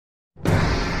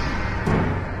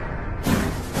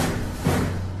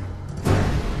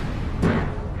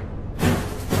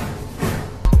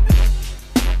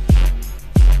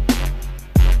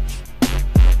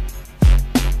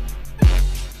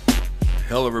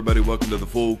Hello everybody, welcome to the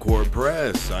Full Court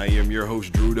Press. I am your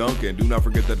host, Drew Duncan. Do not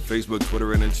forget that Facebook,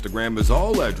 Twitter, and Instagram is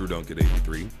all at Drew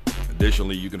Duncan83.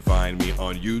 Additionally, you can find me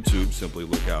on YouTube. Simply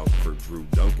look out for Drew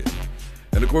Duncan.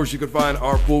 And of course, you can find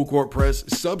our Full Court Press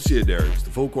subsidiaries,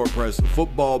 the Full Court Press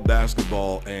football,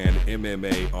 basketball, and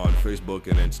MMA on Facebook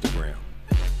and Instagram.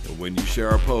 And when you share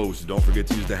our posts, don't forget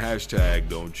to use the hashtag,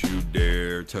 don't you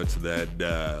dare touch that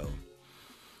dial.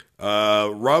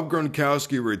 Rob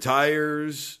Gronkowski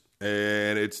retires.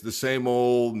 And it's the same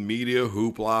old media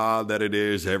hoopla that it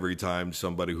is every time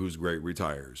somebody who's great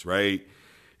retires, right?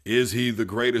 Is he the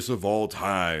greatest of all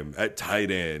time at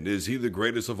tight end? Is he the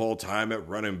greatest of all time at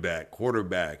running back,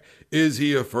 quarterback? Is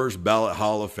he a first ballot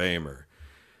Hall of Famer?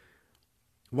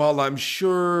 While I'm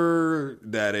sure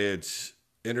that it's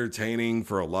entertaining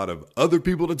for a lot of other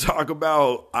people to talk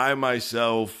about, I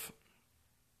myself,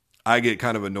 I get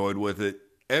kind of annoyed with it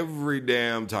every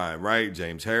damn time, right?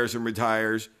 James Harrison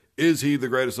retires. Is he the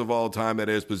greatest of all time at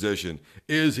his position?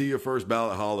 Is he a first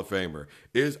ballot Hall of Famer?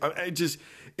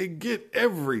 It get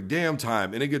every damn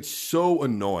time, and it gets so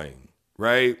annoying,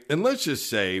 right? And let's just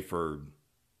say, for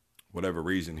whatever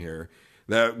reason here,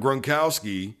 that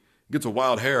Gronkowski gets a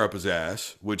wild hair up his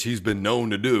ass, which he's been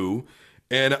known to do,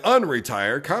 and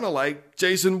unretire, kind of like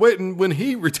Jason Witten when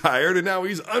he retired, and now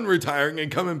he's unretiring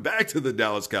and coming back to the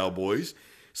Dallas Cowboys.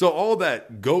 So all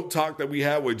that GOAT talk that we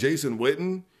had with Jason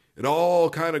Witten, it all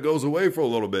kind of goes away for a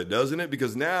little bit, doesn't it?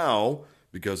 Because now,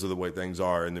 because of the way things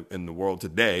are in the world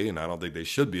today, and I don't think they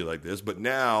should be like this, but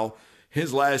now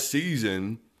his last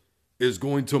season is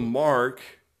going to mark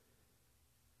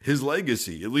his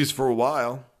legacy, at least for a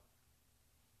while.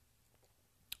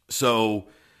 So,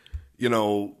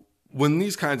 when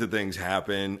these kinds of things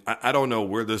happen, I don't know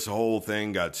where this whole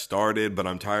thing got started, but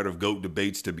I'm tired of GOAT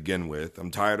debates to begin with.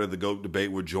 I'm tired of the GOAT debate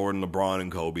with Jordan, LeBron,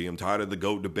 and Kobe. I'm tired of the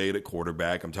GOAT debate at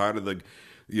quarterback. I'm tired of the,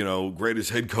 greatest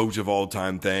head coach of all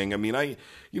time thing. I mean,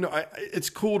 it's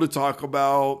cool to talk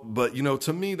about, but,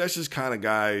 to me, that's just kind of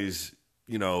guys,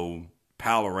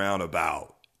 pal around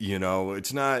about.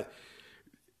 It's not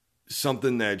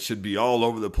something that should be all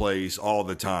over the place all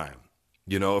the time.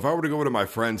 If I were to go to my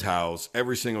friend's house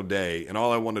every single day and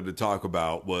all I wanted to talk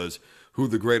about was who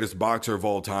the greatest boxer of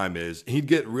all time is, he'd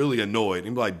get really annoyed. He'd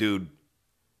be like, dude,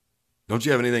 don't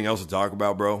you have anything else to talk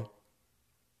about, bro?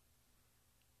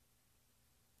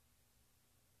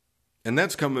 And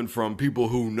that's coming from people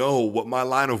who know what my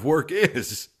line of work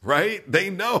is, right? They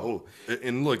know.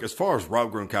 And look, as far as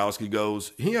Rob Gronkowski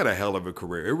goes, he had a hell of a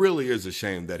career. It really is a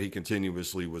shame that he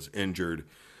continuously was injured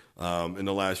in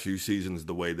the last few seasons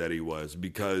the way that he was,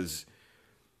 because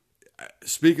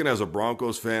speaking as a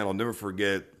Broncos fan, I'll never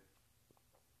forget,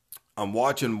 I'm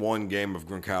watching one game of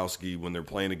Gronkowski when they're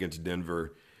playing against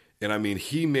Denver, and I mean,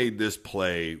 he made this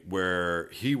play where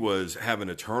he was having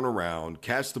to turn around,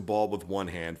 catch the ball with one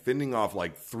hand, fending off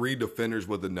like three defenders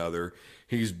with another.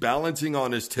 He's balancing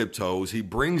on his tiptoes, he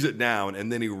brings it down,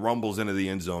 and then he rumbles into the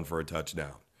end zone for a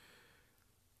touchdown.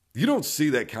 You don't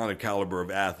see that kind of caliber of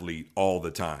athlete all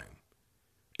the time.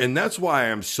 And that's why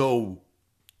I'm so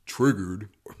triggered,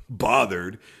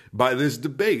 bothered by this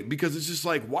debate, because it's just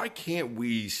like, why can't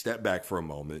we step back for a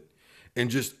moment and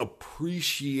just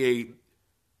appreciate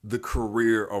the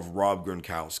career of Rob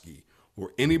Gronkowski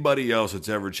or anybody else that's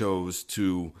ever chose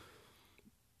to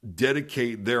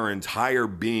dedicate their entire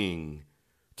being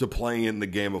to playing in the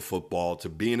game of football, to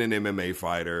being an MMA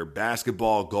fighter,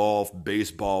 basketball, golf,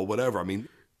 baseball, whatever. I mean,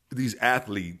 these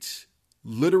athletes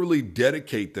literally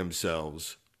dedicate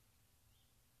themselves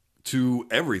to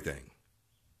everything.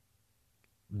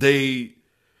 They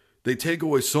take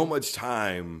away so much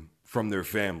time from their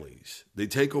families. They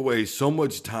take away so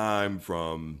much time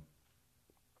from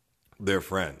their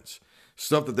friends.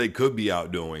 Stuff that they could be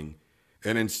out doing.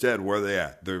 And instead, where are they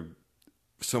at? They're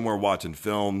somewhere watching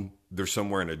film. They're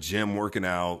somewhere in a gym working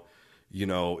out.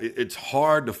 It's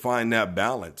hard to find that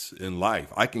balance in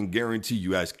life. I can guarantee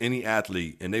you, ask any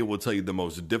athlete, and they will tell you the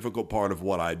most difficult part of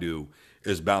what I do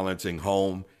is balancing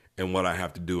home and what I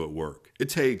have to do at work. It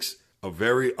takes a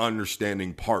very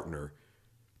understanding partner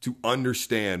to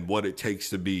understand what it takes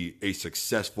to be a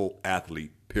successful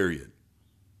athlete, period.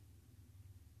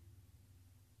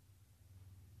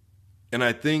 And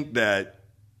I think that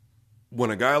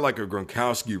when a guy like a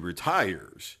Gronkowski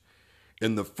retires,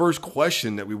 and the first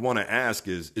question that we want to ask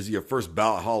is he a first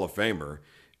ballot Hall of Famer?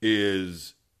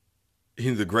 Is he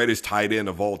the greatest tight end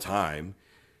of all time?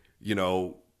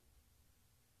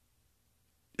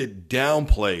 It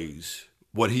downplays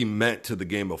what he meant to the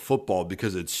game of football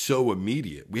because it's so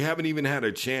immediate. We haven't even had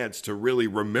a chance to really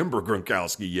remember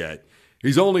Gronkowski yet.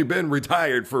 He's only been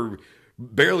retired for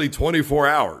barely 24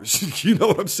 hours. You know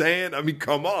what I'm saying? I mean,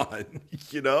 come on,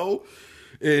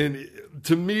 And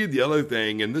to me, the other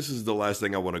thing, and this is the last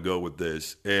thing I want to go with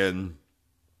this, and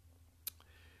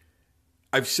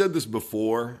I've said this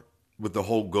before with the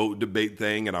whole GOAT debate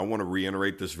thing, and I want to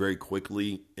reiterate this very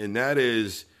quickly, and that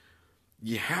is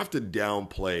you have to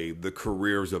downplay the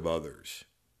careers of others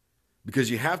because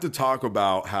you have to talk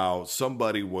about how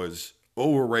somebody was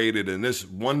overrated in this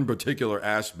one particular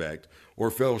aspect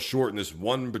or fell short in this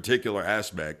one particular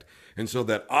aspect, and so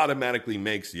that automatically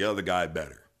makes the other guy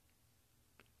better.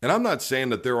 And I'm not saying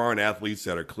that there aren't athletes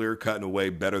that are clear-cut in a way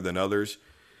better than others,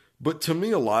 but to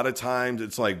me, a lot of times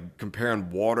it's like comparing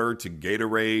water to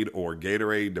Gatorade or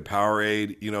Gatorade to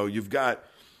Powerade. You know, you've got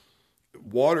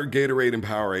water, Gatorade, and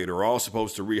Powerade are all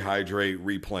supposed to rehydrate,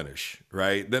 replenish,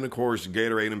 right? Then, of course,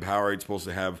 Gatorade and Powerade are supposed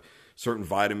to have certain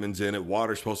vitamins in it.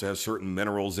 Water's supposed to have certain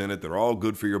minerals in it that are all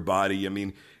good for your body. I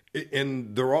mean,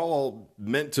 and they're all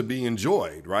meant to be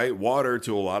enjoyed, right? Water,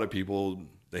 to a lot of people,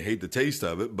 they hate the taste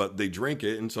of it, but they drink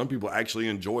it. And some people actually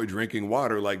enjoy drinking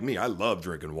water like me. I love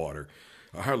drinking water.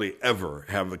 I hardly ever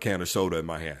have a can of soda in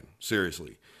my hand,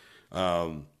 seriously.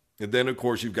 And then, of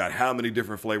course, you've got how many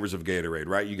different flavors of Gatorade,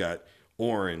 right? You got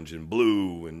orange and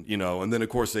blue and, you know, and then, of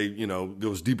course, they, you know,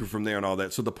 goes deeper from there and all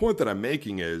that. So the point that I'm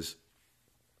making is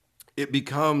it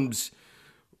becomes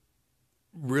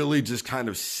really just kind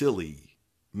of silly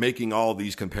making all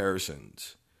these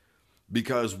comparisons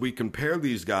because we compare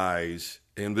these guys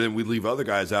and then we leave other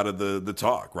guys out of the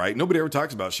talk, right? Nobody ever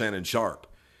talks about Shannon Sharp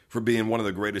for being one of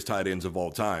the greatest tight ends of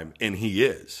all time, and he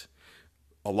is.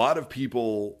 A lot of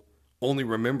people only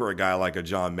remember a guy like a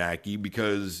John Mackey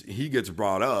because he gets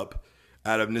brought up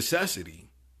out of necessity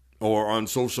or on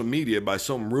social media by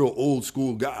some real old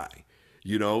school guy,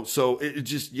 you know? So it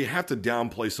just, you have to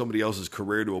downplay somebody else's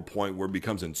career to a point where it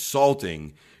becomes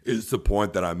insulting is the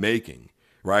point that I'm making,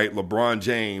 right? LeBron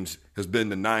James has been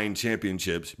to 9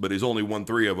 championships, but he's only won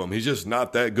 3 of them. He's just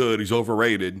not that good. He's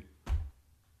overrated.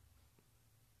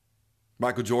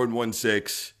 Michael Jordan won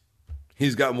 6.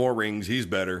 He's got more rings. He's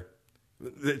better.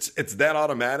 It's that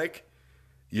automatic,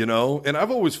 you know? And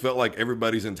I've always felt like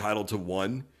everybody's entitled to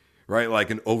one, right? Like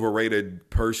an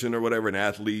overrated person or whatever, an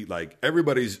athlete, like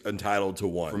everybody's entitled to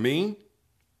one. For me,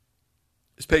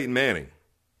 it's Peyton Manning.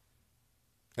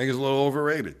 I think he's a little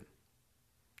overrated.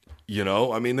 You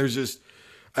know? I mean, there's just,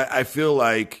 I feel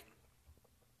like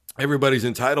everybody's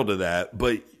entitled to that,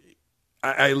 but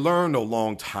I learned a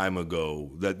long time ago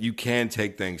that you can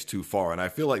take things too far. And I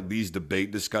feel like these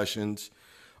debate discussions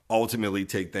ultimately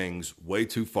take things way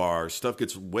too far. Stuff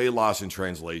gets way lost in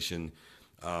translation.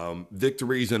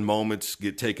 Victories and moments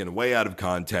get taken way out of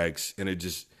context. And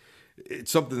it's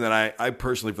something that I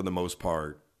personally, for the most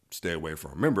part, stay away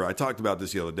from. Remember, I talked about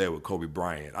this the other day with Kobe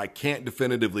Bryant. I can't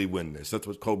definitively win this. That's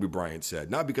what Kobe Bryant said.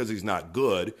 Not because he's not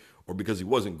good or because he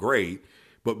wasn't great,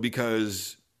 but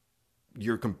because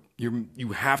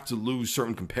you have to lose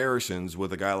certain comparisons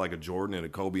with a guy like a Jordan and a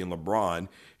Kobe and LeBron.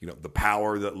 You know, the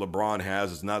power that LeBron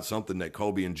has is not something that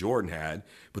Kobe and Jordan had,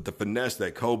 but the finesse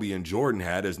that Kobe and Jordan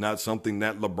had is not something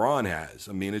that LeBron has.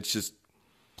 I mean, it's just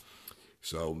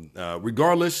so.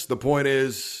 Regardless, the point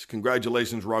is,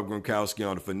 congratulations, Rob Gronkowski,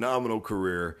 on a phenomenal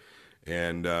career,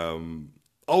 and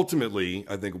ultimately,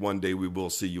 I think one day we will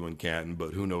see you in Canton,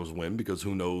 but who knows when? Because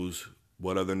who knows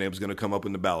what other name's going to come up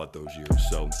in the ballot those years.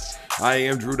 So I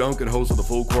am Drew Duncan, host of the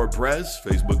Full Court Press.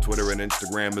 Facebook, Twitter, and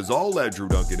Instagram is all at Drew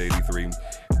Duncan 83.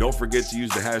 Don't forget to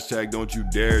use the hashtag Don't You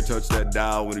Dare Touch That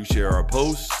Dial when you share our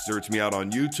posts. Search me out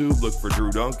on YouTube. Look for Drew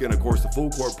Duncan. Of course, the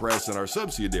Full Court Press and our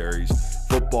subsidiaries,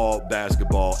 football,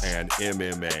 basketball, and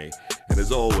MMA. And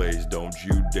as always, don't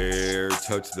you dare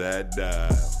touch that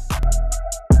dial.